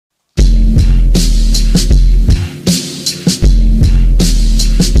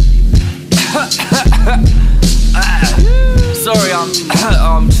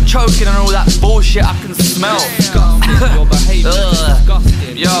smell. Your behavior is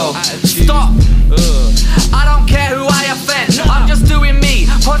disgusting. Yo, Attitude. stop. I don't care who I offend. I'm just doing me.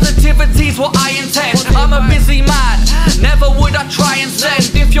 Positivity's what I intend. I'm a busy man. Never would I try and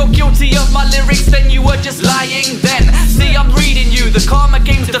send. If you're guilty of my lyrics, then you were just lying then. See, I'm reading you. The karma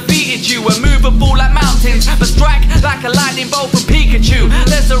game's defeated you. We're movable like mountains, but strike like a lightning bolt from Pikachu.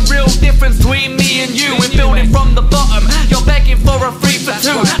 There's a real difference between me and you. We're building from the bottom. You're begging for a 3 for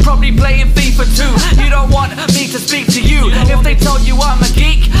 2. Probably playing FIFA 2. You don't want me to speak to you. If they tell you I'm a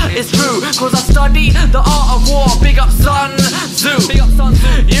geek, it's true. Cause I study the art of war. Big up Sun Tzu.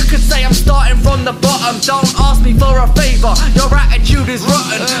 You could say I'm starting from the bottom. Don't ask me for a favor. Your attitude is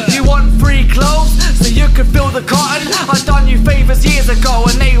rotten. You want free clothes so you can feel the cotton. I done you favors years ago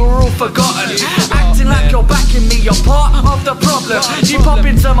and they were all forgotten. Acting like you're backing me, you're part of the problem. You pop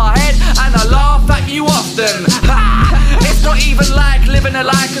into my head and I laugh at you often. It's not even like living a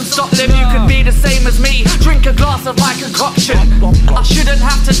life can stop them. You could be the same as me. Drink a glass of my concoction. I shouldn't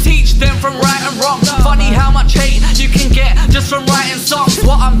have to teach them from right and wrong. Funny how much hate you can get just from writing songs.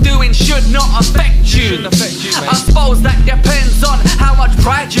 What I'm doing should not affect you. I suppose that depends on how much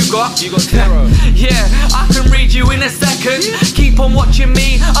pride you got. You got zero. Yeah, I can read you in a second. Keep on watching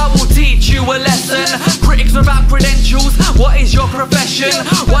me, I will teach you a lesson. Critics without credentials, what is your profession?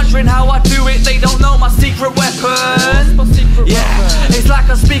 Wondering how I do it, they don't know my secret weapon. Yeah, it's like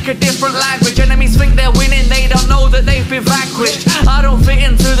I speak a different language. Enemies think they're winning, they don't know that they've been vanquished. I don't fit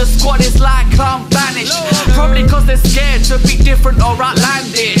into the squad, it's like I'm banished. Probably cause they're scared to be different or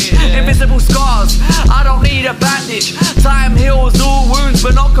outlandish. Invisible scars, I don't need a bandage. Time heals all wounds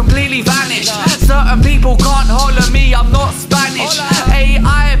but not completely vanished. Certain people can't holler me, I'm not Spanish.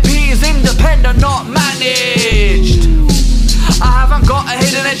 AIP is independent, not managed. I haven't got a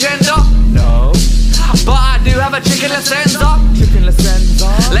hidden agenda, No. but I do have a chicken licenza. Chicken licenza.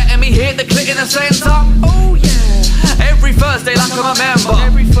 Letting me hit the click in the center. Oh yeah. Every Thursday like I'm a member.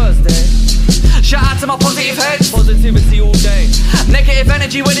 Every Thursday. Shout out to my positive heads. Positivity all day. Negative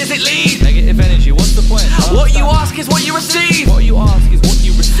energy, where does it lead? Negative energy, what's the point? What you ask is what you receive. What you ask is what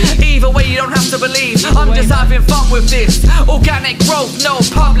you receive. Either way you don't have to believe. Either I'm way, just man. having fun with this. Organic growth, no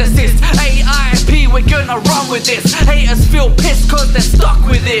publicist. AIP, we're gonna run with this. Haters feel pissed cause they're stuck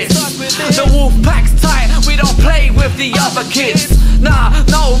with this. The wolf pack's tight, we don't play with the other kids. Nah,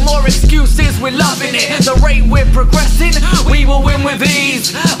 no more excuses, we're loving it. The rate we're progressing, we will win with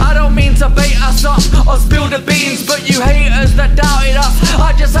ease. I don't mean to bait us up or spill the beans, but you haters that doubted us,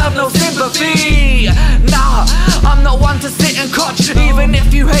 I just have no sympathy. Nah, I'm not one to sit and coach. Even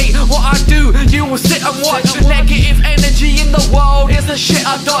if you hate what I do, you will sit and watch. Negative energy in the world is the shit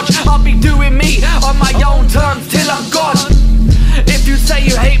I dodge. I'll be doing me on my own terms till I'm gone. If you say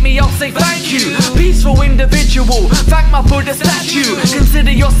you hate me, I'll say thank you. Peaceful individual, thank my Buddha statue.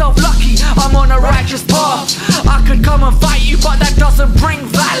 Consider yourself lucky, I'm on a righteous path. I could come and fight you, but that doesn't bring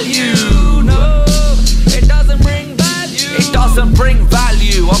value. No, it doesn't bring value. It doesn't bring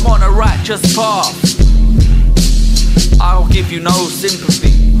value, I'm on a righteous path. I'll give you no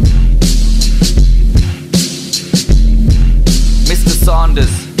sympathy. Mr.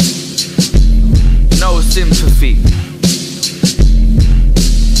 Sanders, no sympathy.